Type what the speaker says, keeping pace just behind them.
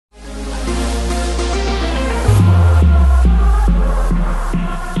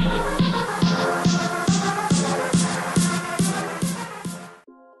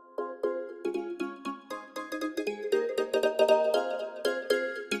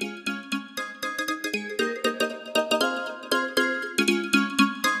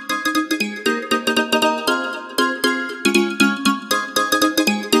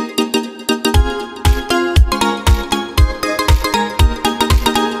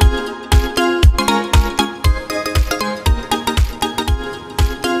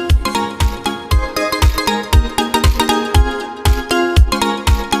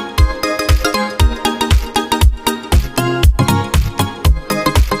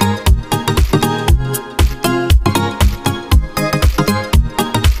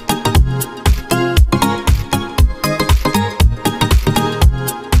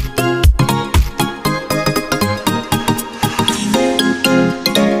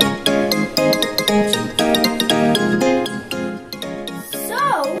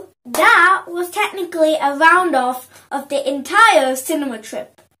basically a round-off of the entire cinema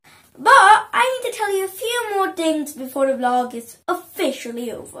trip. But I need to tell you a few more things before the vlog is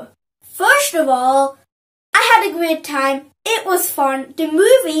officially over. First of all, I had a great time. It was fun. The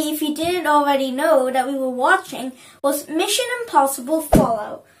movie, if you didn't already know that we were watching, was Mission Impossible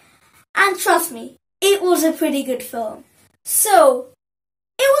Fallout. And trust me, it was a pretty good film. So,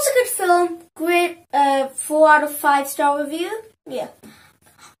 it was a good film. Great 4 out of 5 star review. Yeah.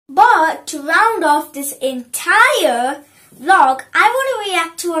 But to round off this entire vlog, I want to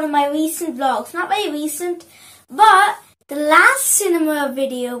react to one of my recent vlogs. Not very recent, but the last cinema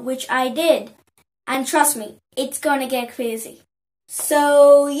video which I did. And trust me, it's gonna get crazy.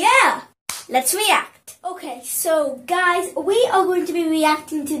 So yeah, let's react. Okay, so guys, we are going to be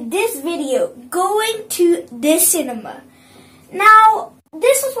reacting to this video, going to the cinema. Now,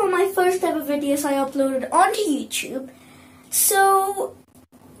 this was one of my first ever videos I uploaded onto YouTube. So,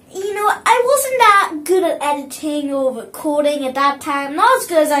 you know, I wasn't that good at editing or recording at that time. Not as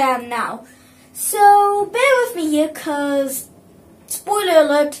good as I am now. So, bear with me here, cause, spoiler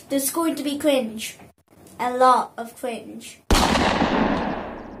alert, there's going to be cringe. A lot of cringe.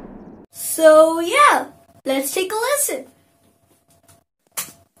 So, yeah, let's take a listen.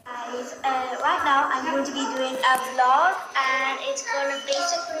 Guys, right now I'm going to be doing a vlog, and it's going to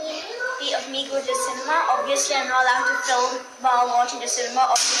basically be of me going to the cinema. Obviously, I'm not allowed to film while watching the cinema,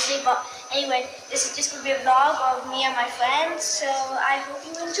 obviously, but anyway, this is just going to be a vlog of me and my friends, so I hope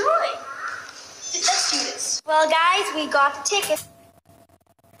you enjoy. Let's do this. Well, guys, we got the tickets.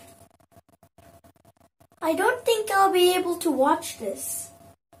 I don't think I'll be able to watch this.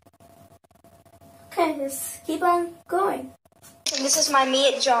 Okay, just keep on going. And this is my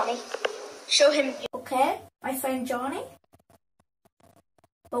mate, Johnny. Show him. Okay, my friend Johnny.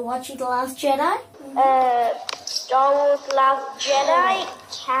 We're watching The Last Jedi. Star Wars The Last Jedi.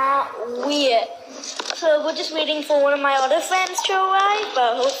 Can't wait. So we're just waiting for one of my other friends to arrive,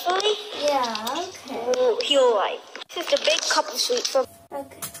 but hopefully. Yeah, okay. He'll arrive. This is the big couple suite for.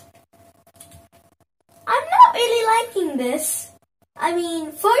 Okay. I'm not really liking this. I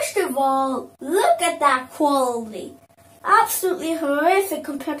mean, first of all, look at that quality. Absolutely horrific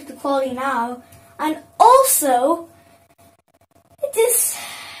compared to the quality now. And also, it's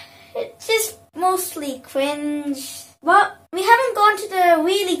just mostly cringe. But we haven't gone to the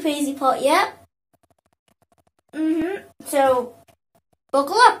really crazy part yet. So,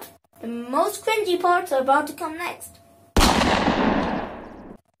 buckle up. The most cringy parts are about to come next.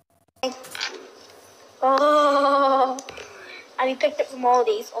 Oh, and we picked it from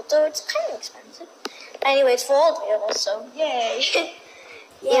Aldi's, although it's kind of expensive. Anyway, it's for Aldi also. Yay.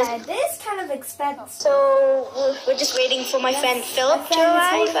 Yeah, it is kind of expensive. So, we're just waiting for my friend Philip to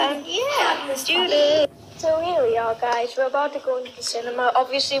arrive, and yeah, let's do this. So here we are, guys. We're about to go into the cinema.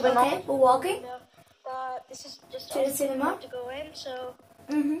 Obviously, we're not. We're walking. But this is just to the cinema to go in, so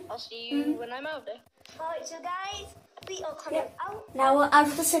I'll see you when I'm out there. Alright, so guys, we are coming out. Now we're out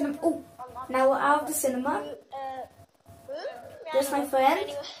of the cinema. Oh, now we're out of the cinema. There's my friend.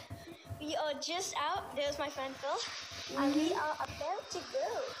 Anyway, we are just out. There's my friend Phil. And we are about to go.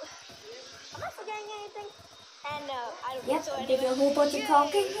 Am I forgetting anything? And I don't know. So anyway, did a whole bunch of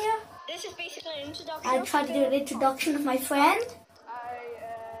talking here. This is basically an introduction. I tried to do an introduction of my friend.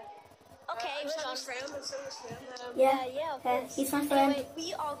 Okay, he's my friend. Yeah, he's my friend. Anyway,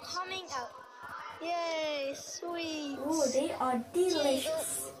 we are coming out. Yay, sweet. Ooh, they are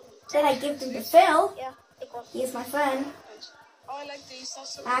delicious. Then I give them to Phil. Yeah, he is my friend. I like these.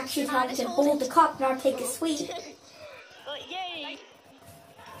 I actually had to hold the cup, not take a sweet. Yay.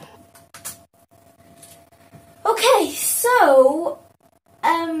 Okay, so,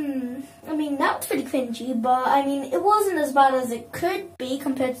 I mean, that was pretty cringy, but, I mean, it wasn't as bad as it could be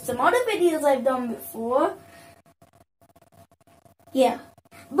compared to some other videos I've done before. Yeah.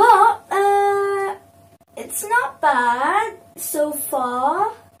 But, it's not bad so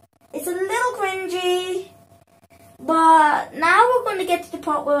far. It's a little cringy, but now we're going to get to the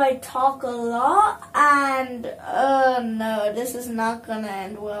part where I talk a lot, and, no, this is not going to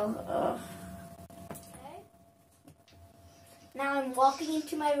end well. Now I'm walking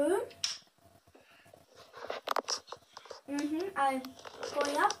into my room. I'm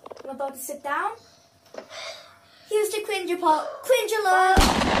going up. I'm about to sit down. Here's the cringe part. Cringe alert!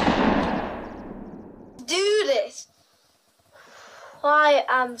 Do this. I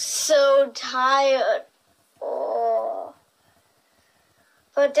am so tired. Oh.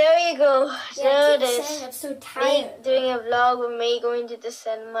 But there you go. There it is. I'm so tired. Me doing a vlog with me going to the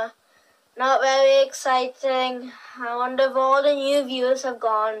cinema. Not very exciting. I wonder if all the new viewers have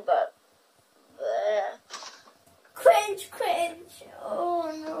gone, but... Cringe, cringe. Oh,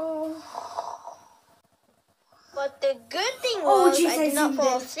 no. But the good thing Oh, was jeez, I did not zoomed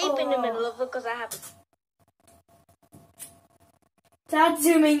fall in. asleep in the middle of it because I have. That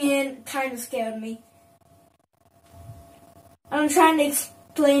zooming in kind of scared me. I'm trying to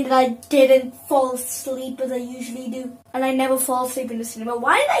explain that I didn't fall asleep as I usually do. And I never fall asleep in the cinema.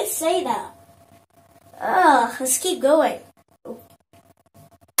 Why did I say that? Let's keep going.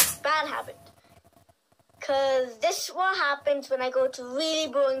 Bad habit. Because this is what happens when I go to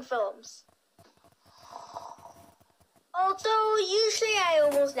really boring films. Although usually I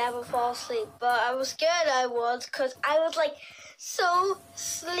almost never fall asleep, but I was scared I was because I was like so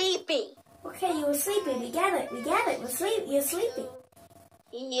sleepy. Okay, you were sleepy. We get it. You're sleepy.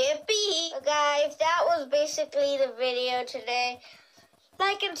 Yippee! Guys, that was basically the video today.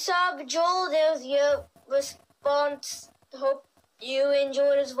 Like and sub, Joel, there's your response. Hope you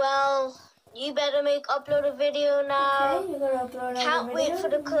enjoyed as well. You better upload a video now. Okay, you're gonna upload Can't wait for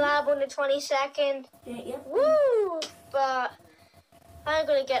the collab on the 22nd. Yeah. Woo! But I'm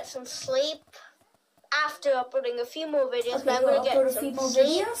gonna get some sleep after uploading a few more videos. Okay, But I'm gonna get a some few more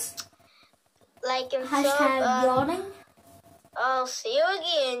sleep. videos. Like and Hashtag sub. yawning. I'll see you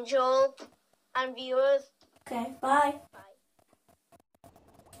again, Joel and viewers. Okay, bye.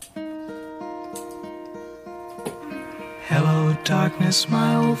 Hello, darkness,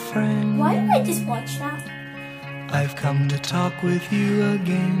 my old friend. Why did I just watch that? I've come to talk with you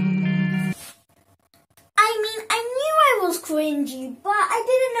again. I mean, I knew I was cringy, but I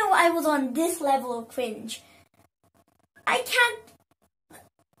didn't know I was on this level of cringe. I can't...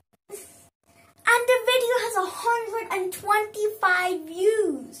 And the video has 125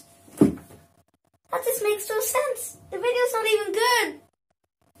 views. That just makes no sense. The video's not even good.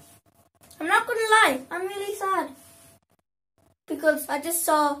 I'm not gonna lie, I'm really sad. Because I just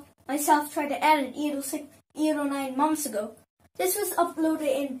saw myself try to edit 8 or 9 months ago. This was uploaded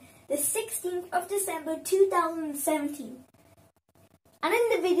in the 16th of December 2017. And in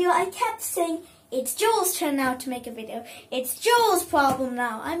the video I kept saying, it's Joel's turn now to make a video. It's Joel's problem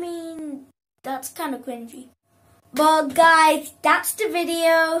now. I mean, that's kind of cringy. But guys, that's the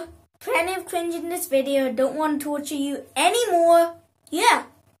video. Plenty of cringe in this video. Don't want to torture you anymore. Yeah,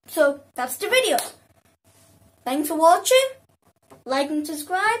 so that's the video. Thanks for watching. Like and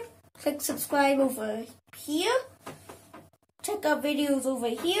subscribe. Click subscribe over here. Check out videos over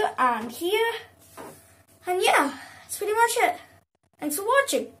here and here. And yeah, that's pretty much it. Thanks for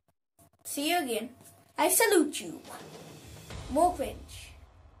watching. See you again. I salute you. More cringe.